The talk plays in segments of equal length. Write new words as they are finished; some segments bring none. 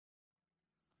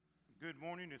Good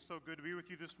morning. It's so good to be with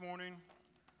you this morning.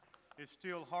 It's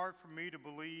still hard for me to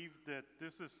believe that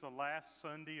this is the last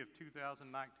Sunday of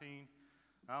 2019.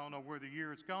 I don't know where the year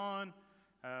has gone,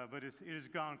 but it has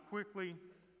gone quickly.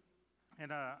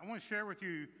 And I want to share with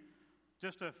you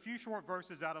just a few short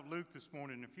verses out of Luke this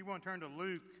morning. If you want to turn to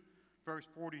Luke, verse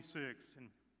 46. And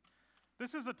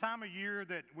this is a time of year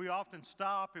that we often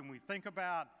stop and we think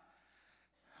about,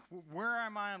 where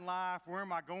am I in life? Where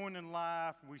am I going in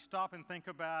life? We stop and think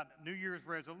about New Year's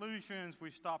resolutions.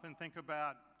 We stop and think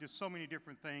about just so many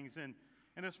different things. And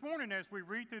this morning, as we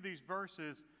read through these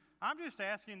verses, I'm just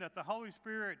asking that the Holy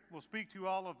Spirit will speak to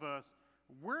all of us.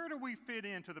 Where do we fit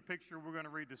into the picture we're going to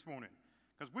read this morning?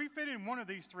 Because we fit in one of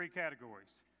these three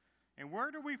categories. And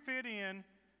where do we fit in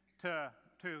to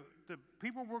the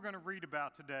people we're going to read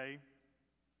about today?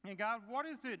 And God, what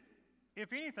is it,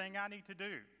 if anything, I need to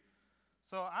do?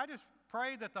 So I just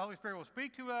pray that the Holy Spirit will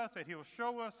speak to us, that He will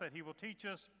show us, that He will teach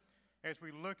us as we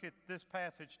look at this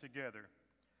passage together.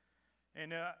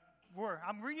 And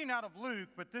I'm reading out of Luke,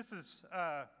 but this is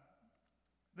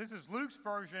Luke's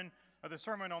version of the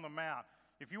Sermon on the Mount.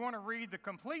 If you want to read the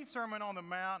complete Sermon on the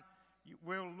Mount,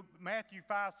 Matthew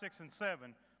 5, 6, and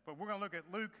 7. But we're going to look at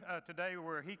Luke today,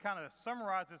 where he kind of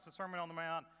summarizes the Sermon on the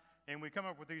Mount, and we come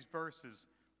up with these verses.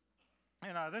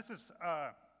 And this is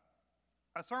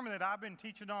a sermon that I've been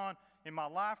teaching on in my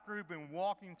life group and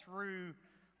walking through,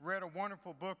 read a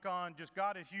wonderful book on, just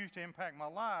God has used to impact my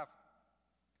life.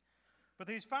 But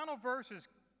these final verses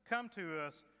come to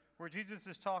us where Jesus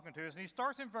is talking to us, and he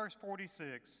starts in verse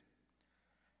 46,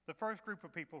 the first group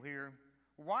of people here.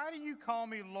 Why do you call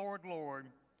me Lord, Lord,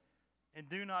 and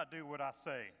do not do what I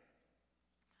say?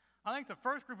 I think the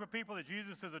first group of people that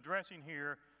Jesus is addressing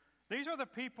here, these are the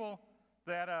people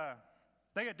that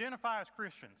they identify as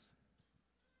Christians.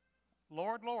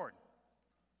 Lord, Lord.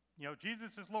 You know,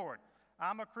 Jesus is Lord.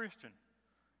 I'm a Christian.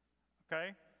 Okay?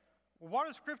 Well, what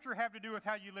does Scripture have to do with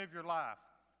how you live your life?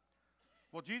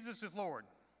 Well, Jesus is Lord.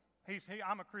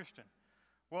 I'm a Christian.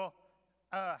 Well,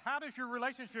 how does your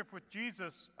relationship with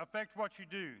Jesus affect what you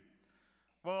do?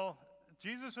 Well,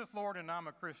 Jesus is Lord and I'm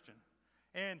a Christian.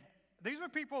 And these are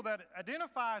people that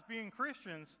identify as being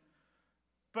Christians,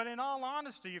 but in all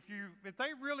honesty, if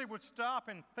they really would stop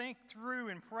and think through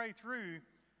and pray through,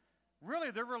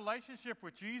 really, their relationship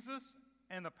with Jesus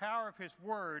and the power of His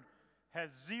Word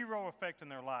has zero effect in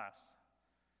their lives.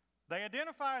 They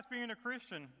identify as being a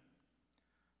Christian,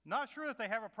 not sure that they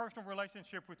have a personal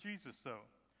relationship with Jesus, though,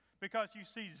 because you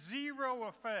see zero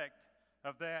effect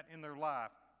of that in their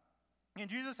life. And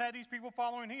Jesus had these people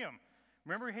following Him.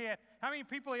 Remember, how many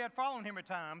people He had following Him at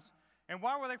times? And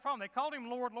why were they following? They called Him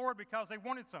Lord, Lord because they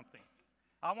wanted something.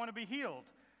 I want to be healed.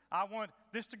 I want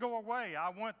this to go away. I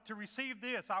want to receive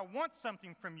this. I want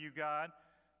something from you, God,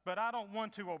 but I don't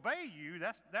want to obey you.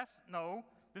 No,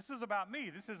 this is about me.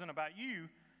 This isn't about you.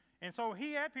 And so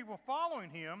he had people following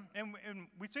him, and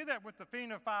we see that with the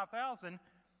feeding of 5,000,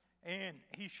 and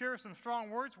he shares some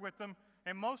strong words with them,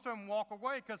 and most of them walk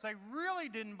away because they really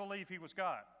didn't believe he was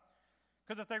God.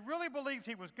 Because if they really believed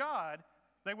he was God,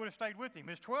 they would have stayed with him.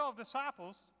 His 12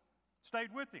 disciples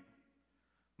stayed with him.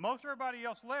 Most everybody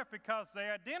else left because they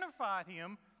identified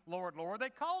him, Lord, Lord. They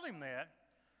called him that,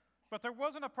 but there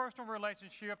wasn't a personal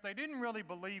relationship. They didn't really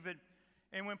believe it.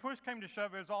 And when push came to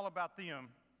shove, it was all about them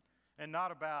and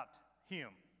not about him.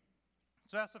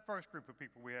 So that's the first group of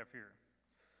people we have here.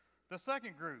 The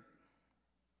second group,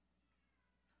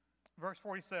 verse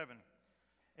 47.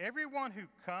 Everyone who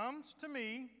comes to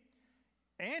me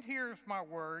and hears my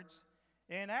words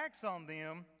and acts on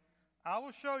them, I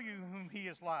will show you whom he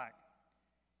is like.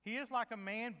 He is like a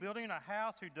man building a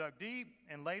house who dug deep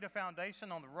and laid a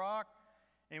foundation on the rock.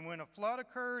 And when a flood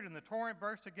occurred and the torrent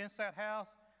burst against that house,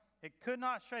 it could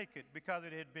not shake it because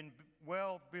it had been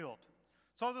well built.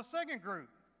 So the second group,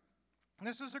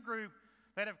 this is a group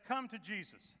that have come to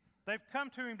Jesus. They've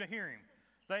come to him to hear him.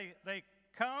 They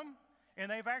come and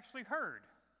they've actually heard.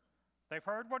 They've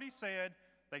heard what he said.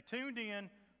 They tuned in.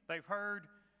 They've heard.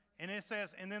 And it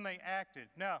says, and then they acted.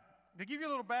 Now, to give you a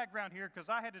little background here, because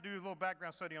I had to do a little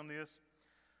background study on this,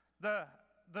 the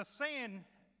sand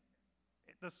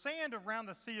around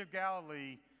the Sea of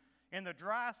Galilee in the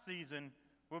dry season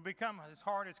will become as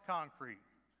hard as concrete.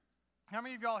 How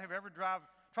many of y'all have ever tried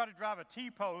to drive a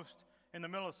T-post in the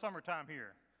middle of summertime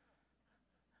here?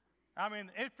 I mean,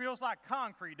 it feels like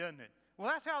concrete, doesn't it? Well,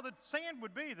 that's how the sand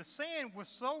would be. The sand was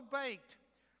so baked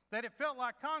that it felt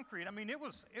like concrete. I mean, it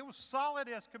was solid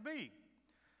as could be.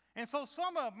 And so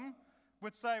some of them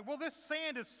would say, well, this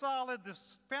sand is solid,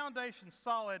 this foundation's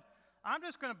solid. I'm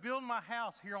just going to build my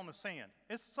house here on the sand.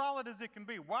 It's solid as it can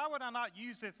be. Why would I not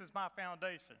use this as my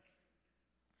foundation?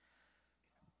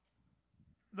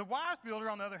 The wise builder,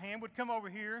 on the other hand, would come over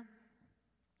here,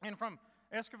 and from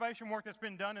excavation work that's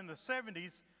been done in the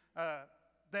 70s,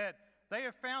 that they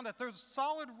have found that there's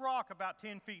solid rock about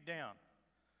 10 feet down.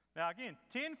 Now, again,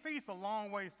 10 feet's a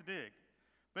long ways to dig.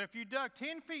 But if you dug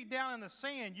 10 feet down in the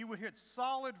sand, you would hit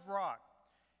solid rock.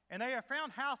 And they have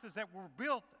found houses that were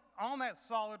built on that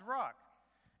solid rock.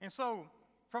 And so,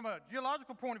 from a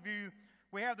geological point of view,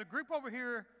 we have the group over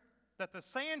here that the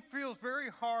sand feels very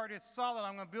hard, it's solid,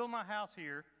 I'm going to build my house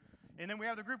here. And then we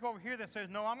have the group over here that says,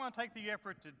 no, I'm going to take the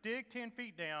effort to dig 10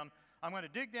 feet down, I'm going to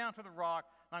dig down to the rock,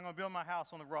 and I'm going to build my house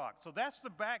on the rock. So that's the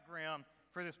background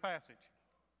for this passage.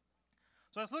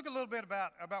 So let's look a little bit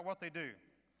about what they do.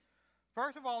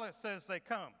 First of all, it says they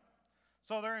come.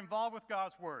 So they're involved with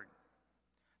God's Word.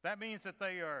 That means that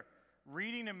they are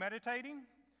reading and meditating.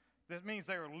 That means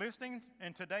they are listening.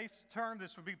 In today's term,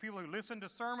 this would be people who listen to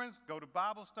sermons, go to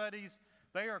Bible studies.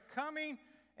 They are coming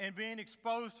and being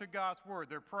exposed to God's Word.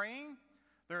 They're praying.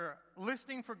 They're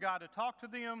listening for God to talk to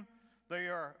them. They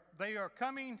are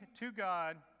coming to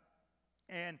God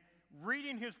and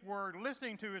reading His Word,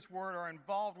 listening to His Word, are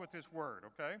involved with His Word,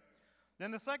 okay?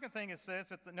 Then the second thing it says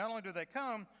that not only do they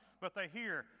come, but they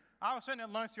hear. I was sitting at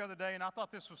lunch the other day, and I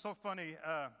thought this was so funny.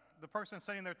 The person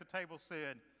sitting there at the table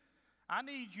said, I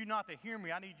need you not to hear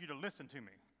me, I need you to listen to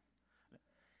me.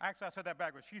 Actually, I said that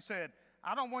backwards. She said,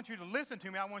 I don't want you to listen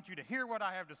to me, I want you to hear what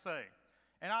I have to say.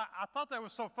 And I thought that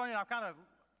was so funny, and I kind of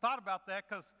thought about that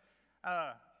because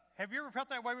have you ever felt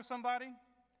that way with somebody?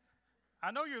 I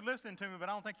know you're listening to me, but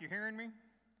I don't think you're hearing me.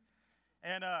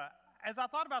 And as I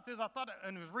thought about this,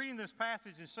 and was reading this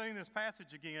passage and studying this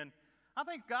passage again, I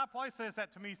think God probably says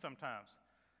that to me sometimes.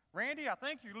 Randy, I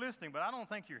think you're listening, but I don't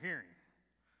think you're hearing.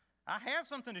 I have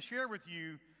something to share with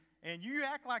you, and you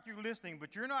act like you're listening,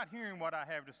 but you're not hearing what I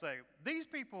have to say. These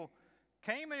people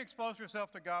came and exposed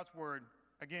themselves to God's Word.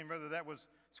 Again, whether that was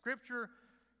Scripture,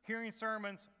 hearing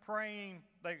sermons, praying,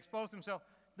 they exposed themselves.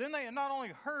 Then they not only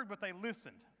heard, but they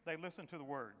listened. They listened to the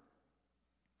Word.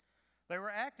 They were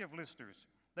active listeners.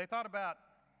 They thought about,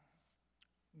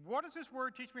 what does this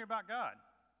Word teach me about God?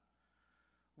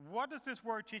 What does this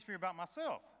Word teach me about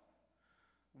myself?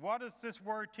 What does this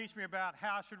Word teach me about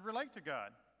how I should relate to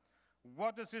God?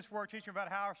 What does this Word teach me about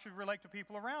how I should relate to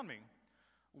people around me?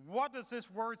 What does this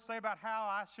Word say about how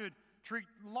I should treat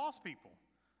lost people?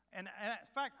 And in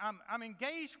fact, I'm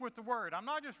engaged with the Word. I'm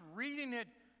not just reading it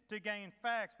to gain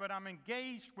facts, but I'm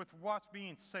engaged with what's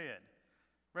being said.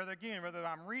 Whether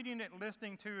I'm reading it,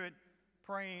 listening to it,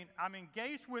 praying, I'm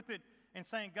engaged with it and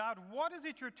saying, God, what is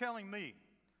it you're telling me?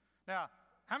 Now,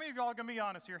 how many of y'all are going to be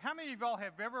honest here? How many of y'all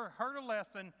have ever heard a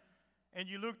lesson and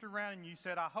you looked around and you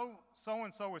said, I hope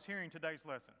so-and-so is hearing today's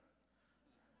lesson?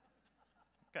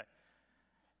 Okay.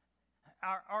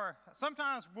 Or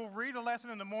sometimes we'll read a lesson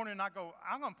in the morning and I go,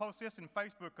 I'm going to post this in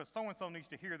Facebook because so-and-so needs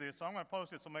to hear this, so I'm going to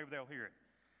post it so maybe they'll hear it.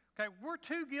 Okay, we're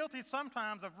too guilty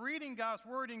sometimes of reading God's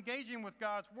Word, engaging with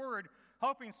God's Word,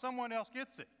 hoping someone else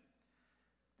gets it.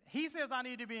 He says I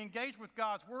need to be engaged with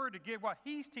God's Word to get what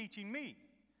He's teaching me.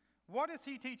 What is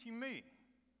He teaching me?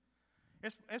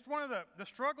 It's one of the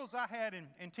struggles I had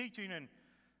in teaching, and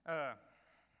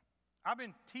I've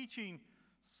been teaching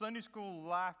Sunday school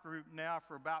life group now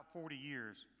for about 40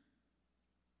 years.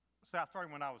 So I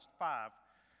started when I was 5.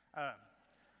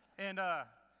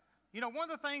 One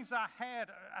of the things I had,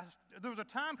 there was a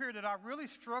time period that I really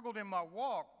struggled in my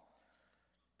walk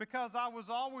because I was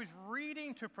always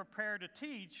reading to prepare to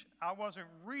teach. I wasn't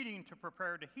reading to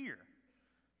prepare to hear,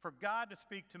 for God to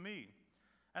speak to me.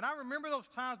 And I remember those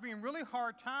times being really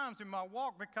hard times in my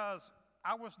walk because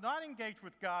I was not engaged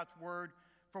with God's Word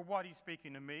for what He's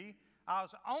speaking to me. I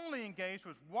was only engaged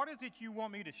with what is it you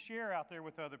want me to share out there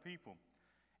with other people.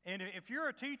 And if you're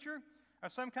a teacher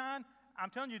of some kind, I'm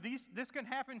telling you, this can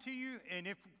happen to you, and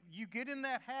if you get in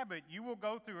that habit, you will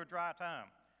go through a dry time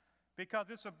because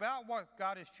it's about what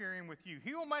God is sharing with you.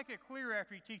 He will make it clear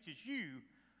after He teaches you,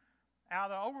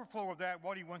 out of the overflow of that,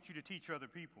 what He wants you to teach other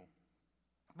people.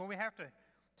 But we have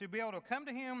to be able to come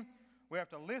to Him, we have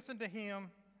to listen to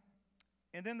Him,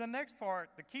 and then the next part,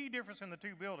 the key difference in the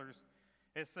two builders,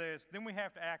 it says, then we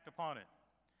have to act upon it.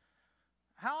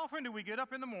 How often do we get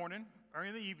up in the morning or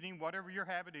in the evening, whatever your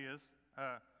habit is?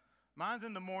 Mine's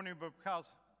in the morning because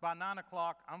by 9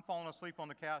 o'clock, I'm falling asleep on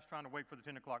the couch trying to wait for the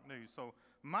 10 o'clock news. So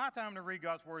my time to read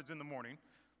God's Word is in the morning.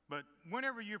 But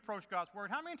whenever you approach God's Word,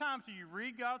 how many times do you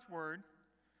read God's Word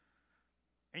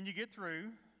and you get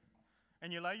through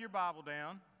and you lay your Bible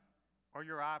down or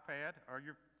your iPad or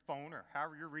your phone or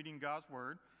however you're reading God's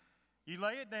Word, you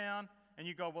lay it down and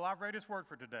you go, well, I've read His Word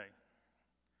for today.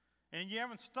 And you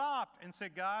haven't stopped and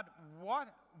said, God, what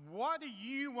do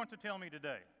you want to tell me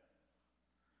today?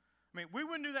 I mean, we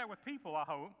wouldn't do that with people, I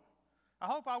hope. I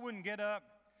hope I wouldn't get up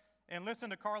and listen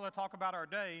to Carla talk about our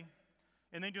day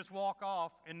and then just walk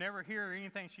off and never hear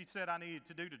anything she said I needed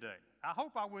to do today. I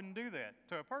hope I wouldn't do that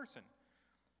to a person.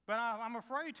 But I'm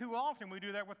afraid too often we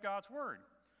do that with God's Word.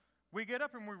 We get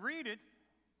up and we read it,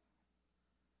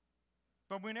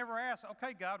 but we never ask,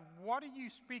 okay, God, what are you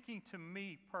speaking to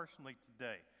me personally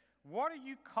today? What are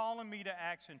you calling me to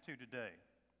action to today?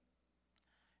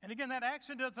 And again, that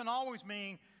action doesn't always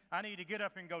mean I need to get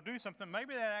up and go do something.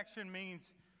 Maybe that action means,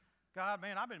 God,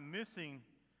 man, I've been missing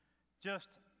just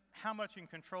how much in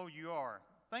control you are.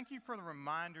 Thank you for the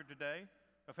reminder today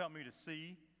of helping me to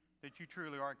see that you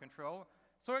truly are in control.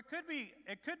 So it could be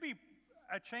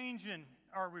a change in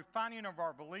our refining of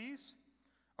our beliefs,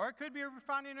 or it could be a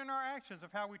refining in our actions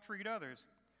of how we treat others.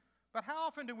 But how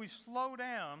often do we slow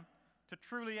down to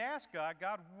truly ask God,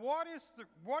 God, what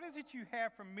is it you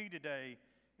have for me today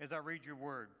as I read your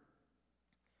word?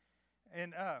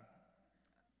 And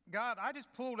God, I just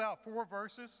pulled out 4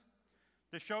 verses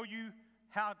to show you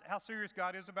how serious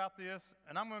God is about this.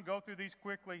 And I'm going to go through these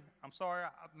quickly. I'm sorry,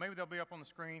 maybe they'll be up on the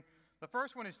screen. The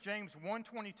first one is James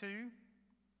 1:22.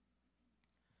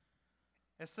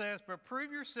 It says, but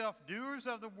prove yourself doers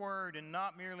of the word and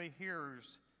not merely hearers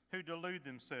who delude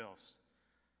themselves.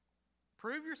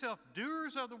 Prove yourself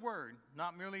doers of the word,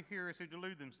 not merely hearers who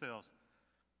delude themselves.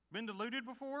 Been deluded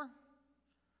before?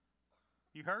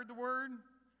 You heard the word?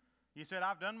 You said,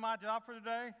 I've done my job for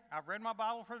today. I've read my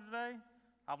Bible for today.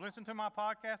 I've listened to my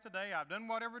podcast today. I've done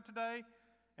whatever today.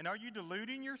 And are you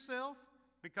deluding yourself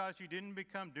because you didn't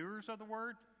become doers of the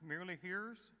word, merely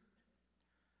hearers?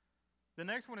 The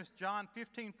next one is John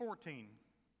 15:14.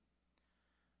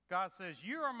 God says,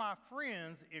 you are my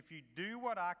friends if you do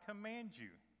what I command you.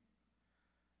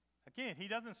 Again, he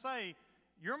doesn't say,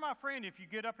 you're my friend if you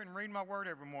get up and read my word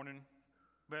every morning,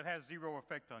 but it has zero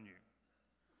effect on you.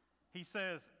 He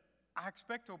says, I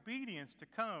expect obedience to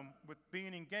come with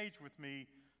being engaged with me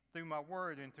through my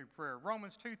word and through prayer.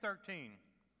 Romans 2:13.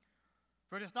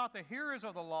 For it is not the hearers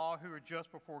of the law who are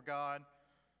just before God,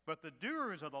 but the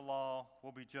doers of the law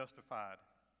will be justified.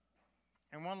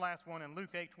 And one last one in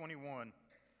Luke 8:21.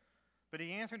 But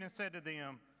he answered and said to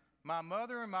them, my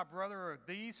mother and my brother are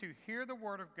these who hear the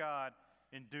word of God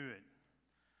and do it.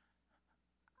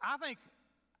 I think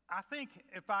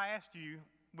if I asked you,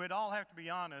 we'd all have to be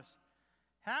honest,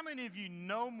 how many of you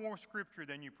know more scripture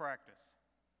than you practice?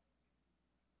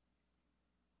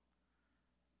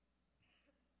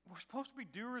 We're supposed to be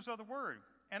doers of the word.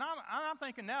 And I'm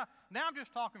thinking now I'm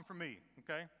just talking for me,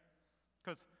 okay?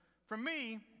 Because for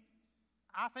me,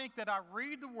 I think that I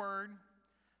read the word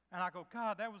and I go,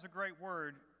 God, that was a great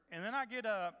word. And then I get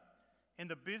up and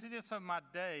the busyness of my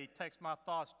day takes my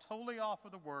thoughts totally off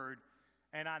of the word,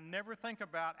 and I never think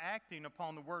about acting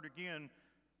upon the word again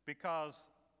because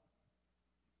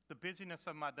the busyness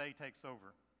of my day takes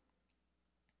over.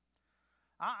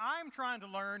 I'm trying to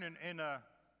learn, and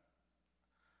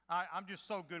I'm just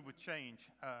so good with change.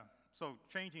 So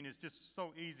changing is just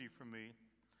so easy for me.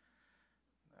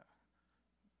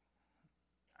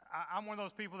 I'm one of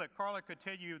those people that Carla could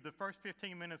tell you the first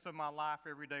 15 minutes of my life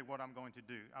every day what I'm going to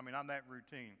do. I mean, I'm that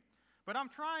routine. But I'm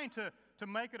trying to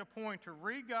make it a point to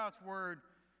read God's word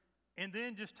and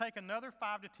then just take another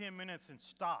 5 to 10 minutes and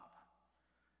stop.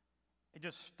 And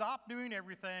just stop doing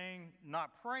everything,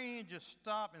 not praying, just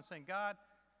stop and saying, God,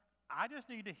 I just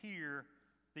need to hear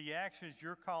the actions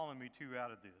you're calling me to out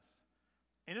of this.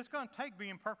 And it's going to take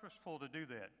being purposeful to do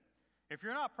that. If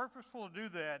you're not purposeful to do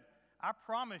that, I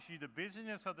promise you the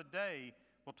busyness of the day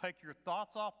will take your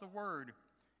thoughts off the word,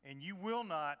 and you will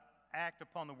not act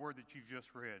upon the word that you've just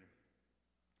read.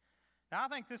 Now, I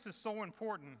think this is so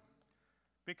important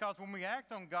because when we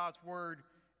act on God's word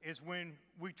is when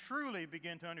we truly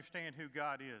begin to understand who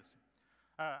God is.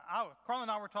 Carl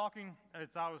and I were talking as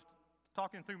I was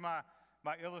talking through my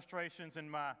illustrations, and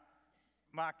my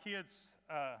kids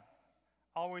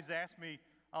always ask me,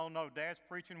 oh no, Dad's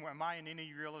preaching, am I in any of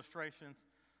your illustrations?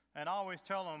 And I always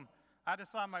tell them, I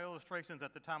decide my illustrations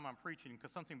at the time I'm preaching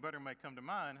because something better may come to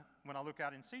mind when I look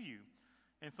out and see you.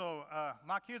 And so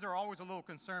my kids are always a little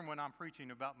concerned when I'm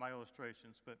preaching about my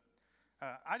illustrations. But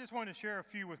I just wanted to share a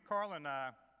few with Carla and I.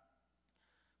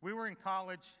 We were in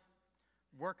college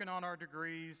working on our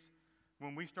degrees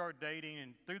when we started dating.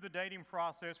 And through the dating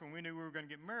process, when we knew we were going to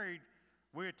get married,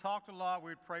 we had talked a lot.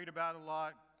 We had prayed about it a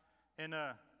lot. And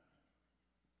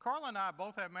Carla and I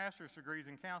both have master's degrees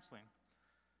in counseling.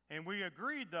 And we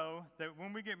agreed, though, that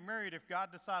when we get married, if God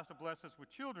decides to bless us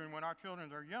with children, when our children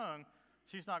are young,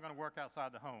 she's not going to work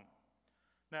outside the home.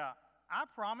 Now, I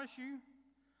promise you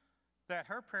that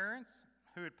her parents,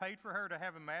 who had paid for her to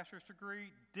have a master's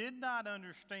degree, did not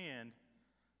understand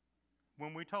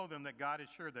when we told them that God had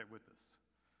shared that with us.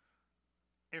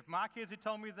 If my kids had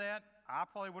told me that, I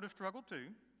probably would have struggled too.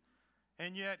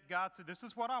 And yet God said, this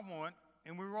is what I want,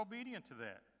 and we were obedient to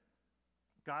that.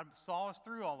 God saw us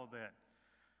through all of that.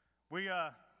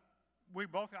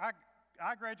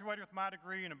 I graduated with my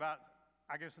degree, and about,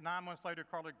 9 months later,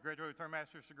 Carla graduated with her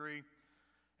master's degree.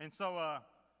 And so,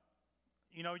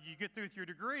 you get through with your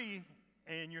degree,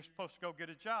 and you're supposed to go get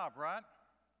a job, right?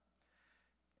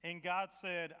 And God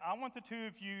said, I want the two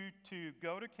of you to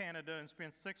go to Canada and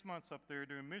spend 6 months up there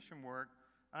doing mission work,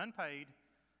 unpaid,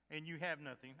 and you have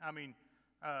nothing.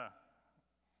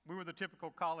 We were the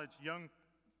typical young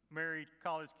married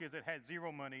college kids that had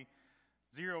zero money,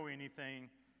 zero anything.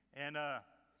 And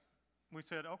we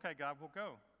said, okay, God, we'll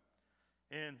go.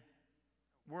 And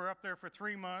we're up there for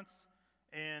 3 months,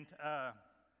 and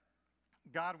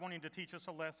God wanting to teach us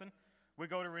a lesson. We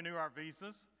go to renew our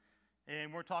visas,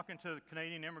 and we're talking to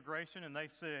Canadian Immigration, and they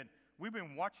said, we've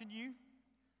been watching you.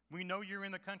 We know you're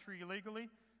in the country illegally.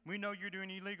 We know you're doing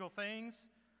illegal things.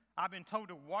 I've been told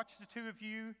to watch the two of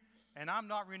you, and I'm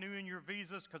not renewing your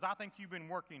visas because I think you've been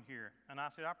working here. And I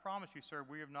said, I promise you, sir,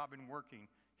 we have not been working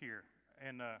here.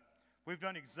 And we've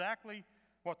done exactly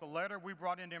what the letter we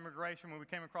brought into immigration when we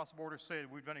came across the border said.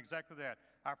 We've done exactly that.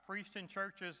 I've preached in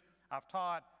churches. I've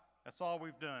taught. That's all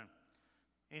we've done.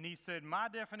 And he said, my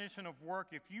definition of work,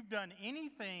 if you've done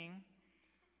anything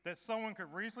that someone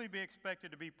could reasonably be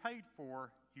expected to be paid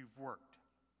for, you've worked.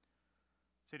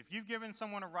 He said, if you've given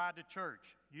someone a ride to church,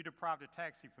 you deprived a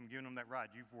taxi from giving them that ride,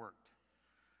 you've worked.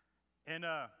 And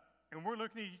we're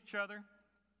looking at each other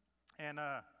and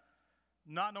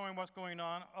not knowing what's going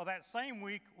on. Oh, that same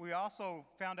week, we also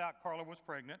found out Carla was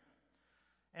pregnant.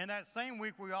 And that same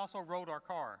week, we also rode our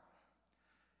car.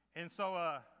 And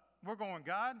so we're going,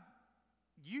 God,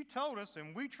 you told us,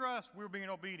 and we trust we're being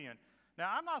obedient. Now,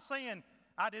 I'm not saying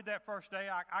I did that first day.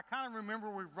 I kind of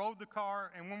remember we rode the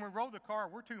car, and when we rode the car,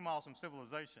 we're 2 miles from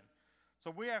civilization.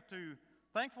 So we have to,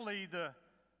 thankfully,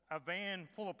 a van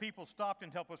full of people stopped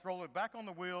and helped us roll it back on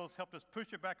the wheels, helped us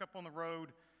push it back up on the road,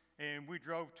 and we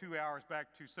drove 2 hours back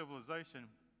to civilization.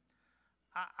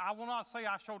 I will not say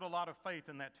I showed a lot of faith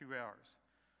in that 2 hours.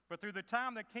 But through the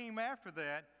time that came after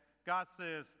that, God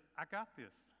says, I got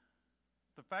this.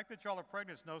 The fact that y'all are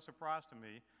pregnant is no surprise to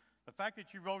me. The fact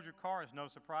that you rolled your car is no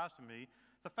surprise to me.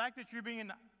 The fact that you're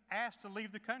being asked to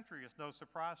leave the country is no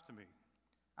surprise to me.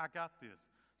 I got this.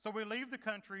 So we leave the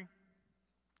country,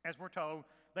 as we're told.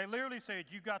 They literally said,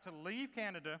 you've got to leave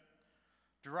Canada,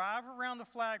 drive around the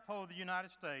flagpole of the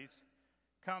United States,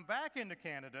 come back into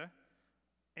Canada,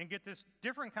 and get this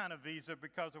different kind of visa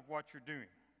because of what you're doing.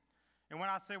 And when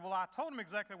I said, well, I told them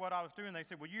exactly what I was doing, they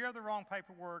said, well, you have the wrong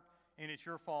paperwork, and it's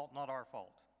your fault, not our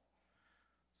fault.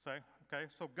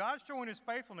 So God's showing his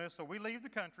faithfulness, so we leave the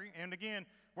country. And again,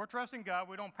 we're trusting God.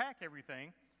 We don't pack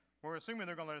everything. We're assuming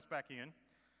they're going to let us back in.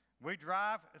 We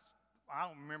drive, I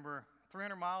don't remember,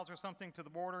 300 miles or something to the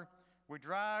border. We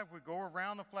drive, we go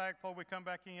around the flagpole, we come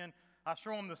back in. I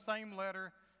show them the same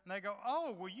letter, and they go,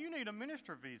 oh, well, you need a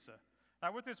minister visa.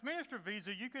 Now, with this minister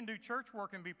visa, you can do church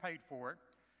work and be paid for it.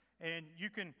 And you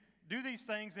can do these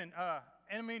things, and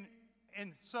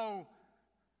so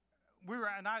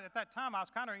at that time, I was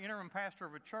kind of interim pastor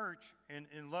of a church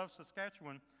in Love,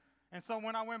 Saskatchewan. And so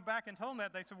when I went back and told them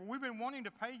that, they said, well, we've been wanting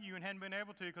to pay you and hadn't been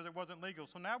able to because it wasn't legal.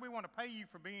 So now we want to pay you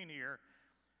for being here.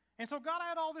 And so God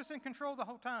had all this in control the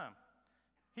whole time.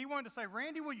 He wanted to say,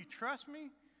 Randy, will you trust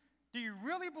me? Do you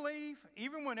really believe,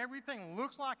 even when everything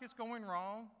looks like it's going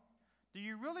wrong, do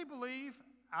you really believe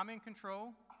I'm in control,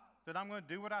 that I'm going to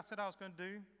do what I said I was going to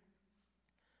do?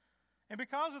 And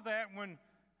because of that, when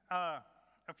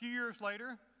a few years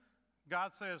later,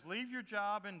 God says, leave your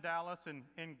job in Dallas and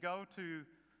go to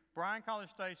Bryan College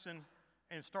Station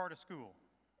and start a school.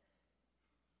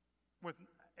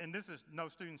 And this is no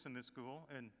students in this school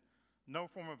and no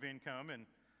form of income. And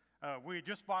we had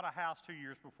just bought a house 2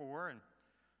 years before. And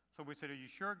so we said, are you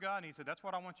sure, God? And he said, that's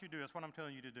what I want you to do. That's what I'm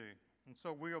telling you to do. And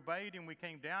so we obeyed and we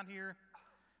came down here.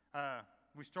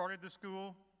 We started the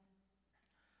school.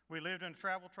 We lived in a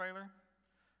travel trailer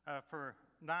for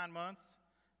 9 months.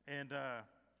 And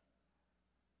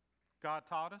God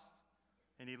taught us,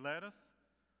 and he led us.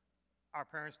 Our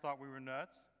parents thought we were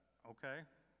nuts. Okay.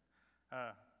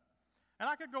 And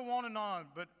I could go on,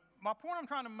 but my point I'm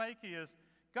trying to make is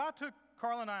God took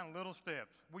Carla and I in little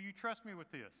steps. Will you trust me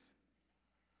with this?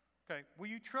 Okay. Will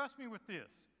you trust me with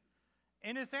this?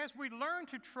 And it's as we learn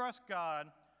to trust God,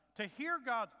 to hear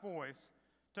God's voice,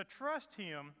 to trust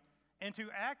him, and to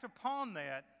act upon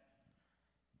that,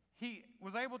 he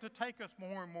was able to take us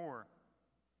more and more.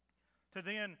 To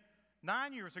then,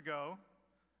 12 years ago,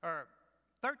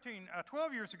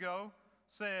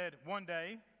 said one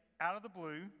day, out of the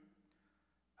blue,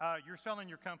 you're selling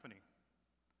your company.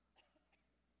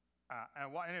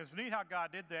 And it was neat how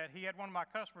God did that. He had one of my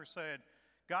customers said,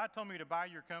 God told me to buy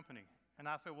your company. And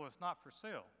I said, well, it's not for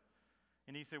sale.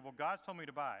 And he said, well, God's told me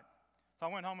to buy it. So I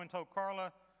went home and told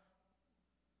Carla,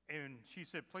 and she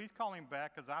said, please call him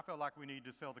back because I feel like we need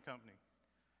to sell the company.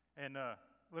 And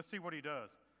let's see what he does.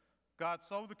 God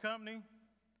sold the company.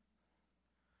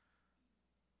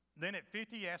 Then at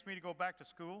 50, he asked me to go back to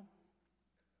school.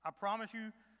 I promise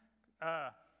you,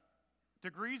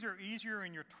 degrees are easier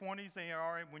in your 20s than they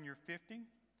are when you're 50.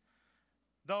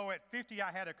 Though at 50,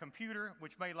 I had a computer,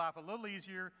 which made life a little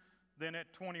easier than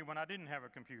at 20 when I didn't have a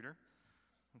computer.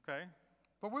 Okay?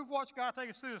 But we've watched God take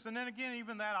us through this. And then again,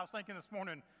 even that, I was thinking this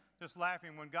morning, just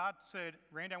laughing, when God said,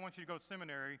 Randy, I want you to go to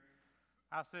seminary,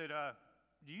 I said,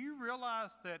 do you realize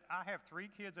that I have 3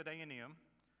 kids at A&M?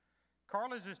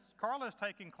 Carla's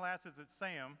taking classes at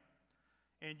Sam,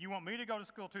 and you want me to go to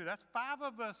school too? That's 5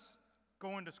 of us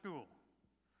going to school.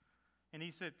 And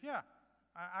he said, yeah,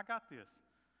 I got this.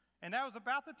 And that was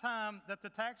about the time that the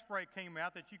tax break came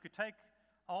out that you could take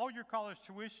all your college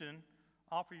tuition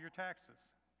off of your taxes.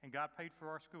 And God paid for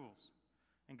our schools.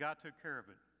 And God took care of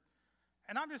it.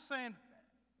 And I'm just saying,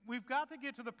 we've got to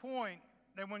get to the point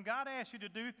that when God asks you to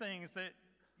do things that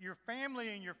your family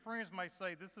and your friends may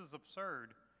say, this is absurd,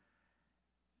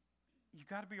 you've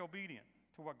got to be obedient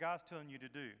to what God's telling you to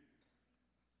do.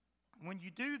 When you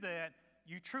do that,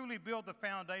 you truly build the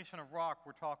foundation of rock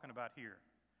we're talking about here.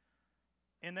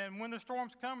 And then when the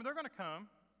storms come, they're going to come.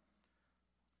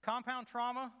 Compound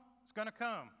trauma is going to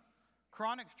come.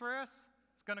 Chronic stress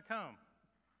is going to come.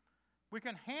 We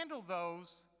can handle those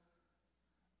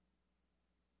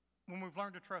when we've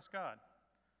learned to trust God,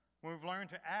 when we've learned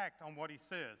to act on what He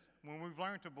says, when we've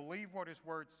learned to believe what His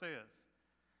Word says.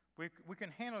 We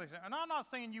can handle these. And I'm not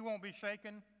saying you won't be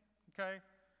shaken, okay?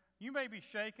 You may be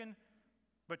shaken,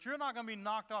 but you're not going to be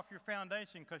knocked off your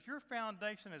foundation because your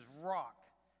foundation is rock.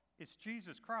 It's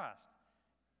Jesus Christ.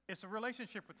 It's a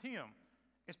relationship with Him.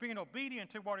 It's being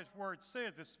obedient to what His Word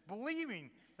says. It's believing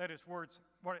that His Word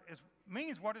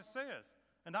means what it says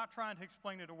and not trying to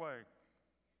explain it away.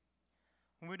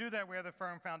 When we do that, we have the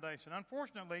firm foundation.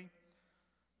 Unfortunately,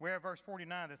 we have verse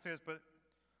 49 that says, but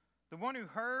the one who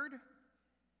heard,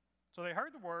 so they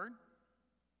heard the word,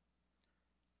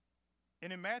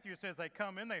 and in Matthew it says they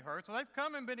come and they heard. So they've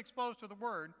come and been exposed to the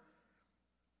word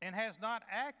and has not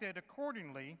acted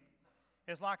accordingly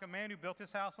is like a man who built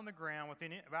his house on the ground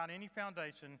without any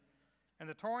foundation, and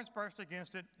the torrents burst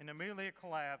against it, and immediately it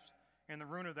collapsed, and the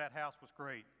ruin of that house was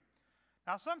great.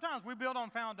 Now, sometimes we build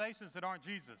on foundations that aren't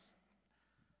Jesus.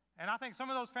 And I think some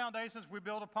of those foundations we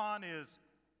build upon is,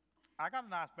 I got a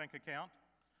nice bank account.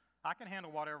 I can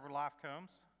handle whatever life comes.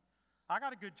 I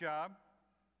got a good job.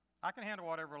 I can handle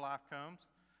whatever life comes.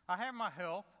 I have my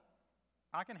health.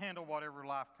 I can handle whatever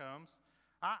life comes.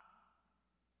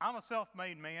 I'm a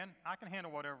self-made man. I can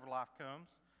handle whatever life comes.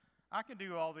 I can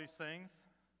do all these things.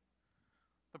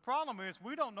 The problem is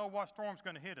we don't know what storm's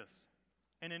going to hit us.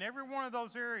 And in every one of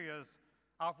those areas,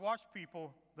 I've watched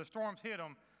people, the storms hit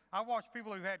them. I've watched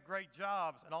people who had great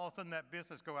jobs, and all of a sudden that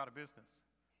business go out of business,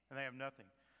 and they have nothing.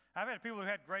 I've had people who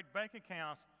had great bank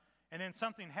accounts, and then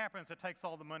something happens that takes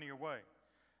all the money away.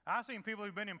 I've seen people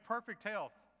who've been in perfect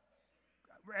health,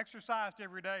 exercised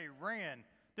every day, ran,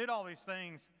 did all these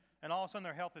things, and all of a sudden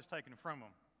their health is taken from them.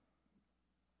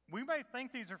 We may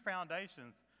think these are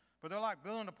foundations, but they're like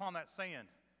building upon that sand.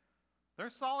 They're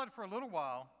solid for a little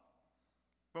while,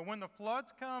 but when the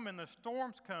floods come and the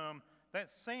storms come, that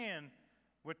sand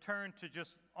would turn to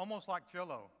just almost like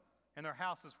Jell-O, and their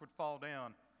houses would fall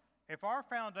down. If our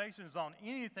foundation is on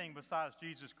anything besides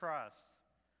Jesus Christ,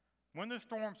 when the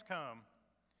storms come,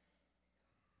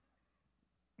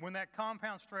 when that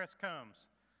compound stress comes,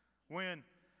 when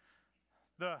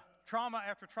the trauma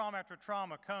after trauma after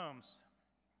trauma comes,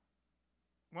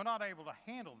 we're not able to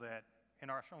handle that in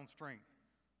our own strength.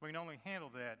 We can only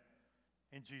handle that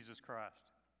in Jesus Christ.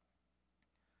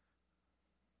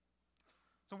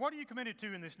 So what are you committed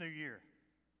to in this new year?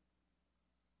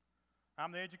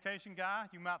 I'm the education guy.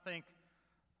 You might think,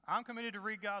 I'm committed to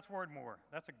read God's Word more.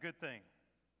 That's a good thing.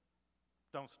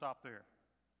 Don't stop there.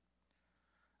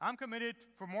 I'm committed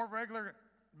for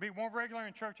be more regular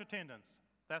in church attendance.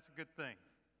 That's a good thing.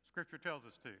 Scripture tells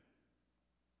us to.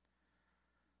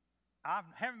 I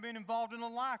haven't been involved in a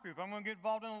life group. I'm going to get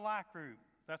involved in a life group.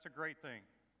 That's a great thing.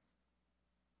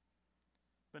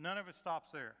 But none of it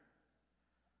stops there.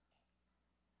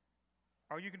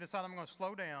 Or you can decide I'm going to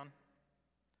slow down.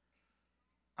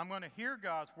 I'm going to hear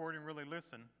God's Word and really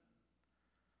listen.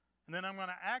 And then I'm going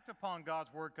to act upon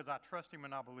God's Word because I trust Him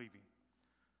and I believe Him.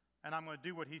 and I'm going to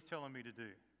do what He's telling me to do.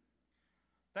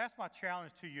 That's my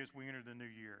challenge to you as we enter the new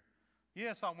year.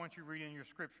 Yes, I want you reading your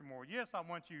scripture more. Yes, I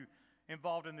want you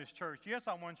involved in this church. Yes,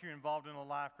 I want you involved in a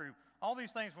life group. All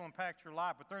these things will impact your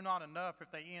life, but they're not enough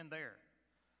if they end there.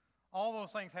 All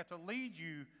those things have to lead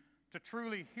you to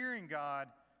truly hearing God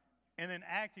and then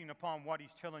acting upon what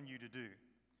He's telling you to do.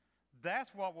 That's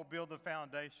what will build the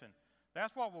foundation.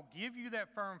 That's what will give you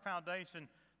that firm foundation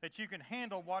that you can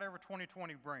handle whatever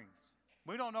 2020 brings.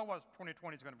 We don't know what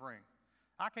 2020 is going to bring.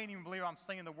 I can't even believe I'm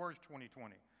saying the words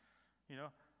 2020.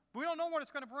 We don't know what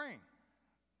it's going to bring.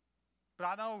 But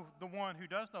I know the one who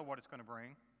does know what it's going to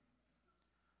bring.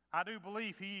 I do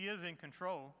believe He is in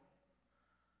control.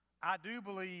 I do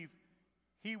believe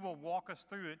He will walk us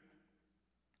through it.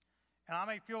 And I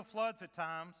may feel floods at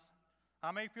times.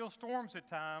 I may feel storms at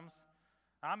times.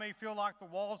 I may feel like the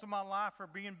walls of my life are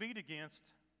being beat against.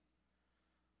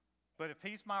 But if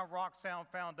He's my rock-sound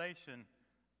foundation,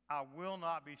 I will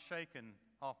not be shaken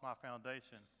off my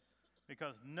foundation,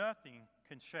 because nothing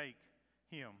can shake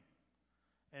Him,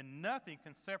 and nothing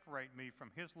can separate me from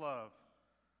His love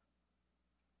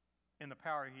and the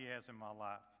power He has in my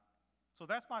life. So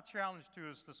that's my challenge to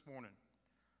us this morning.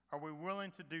 Are we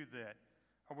willing to do that?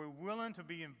 Are we willing to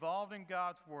be involved in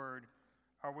God's Word?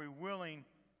 Are we willing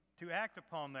to act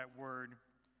upon that Word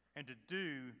and to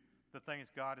do the things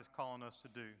God is calling us to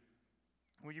do?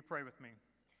 Will you pray with me?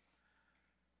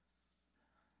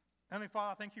 Heavenly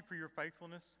Father, I thank You for Your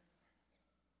faithfulness.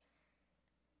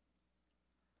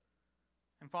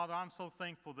 And Father, I'm so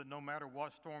thankful that no matter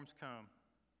what storms come,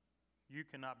 You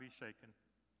cannot be shaken.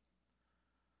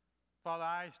 Father,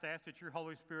 I just ask that Your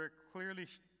Holy Spirit clearly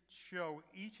show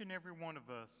each and every one of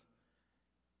us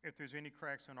if there's any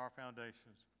cracks in our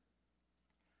foundations.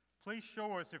 Please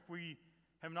show us if we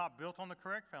have not built on the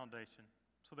correct foundation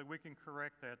so that we can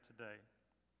correct that today.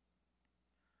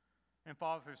 And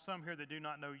Father, if there's some here that do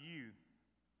not know You,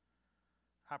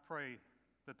 I pray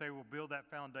that they will build that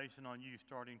foundation on You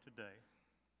starting today.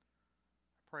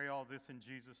 I pray all this in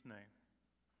Jesus' name.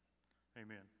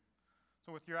 Amen.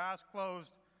 So with your eyes closed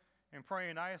and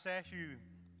praying, I just ask you,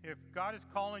 if God is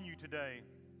calling you today,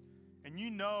 and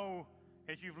you know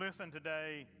as you've listened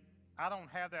today, I don't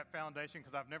have that foundation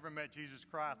because I've never met Jesus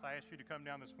Christ, I ask you to come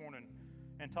down this morning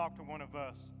and talk to one of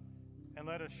us and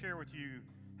let us share with you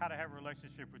how to have a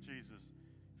relationship with Jesus.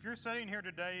 If you're sitting here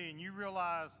today and you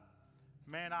realize,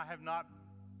 man, I have not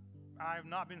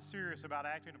been serious about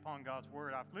acting upon God's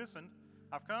Word. I've listened,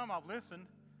 I've listened,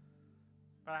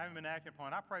 but I haven't been acting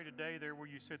upon it. I pray today there where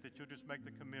you sit that you'll just make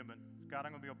the commitment. God,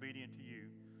 I'm going to be obedient to You.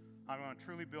 I'm going to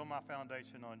truly build my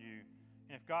foundation on You.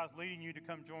 And if God's leading you to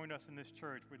come join us in this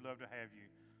church, we'd love to have you.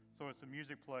 So as the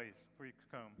music plays, please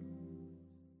come.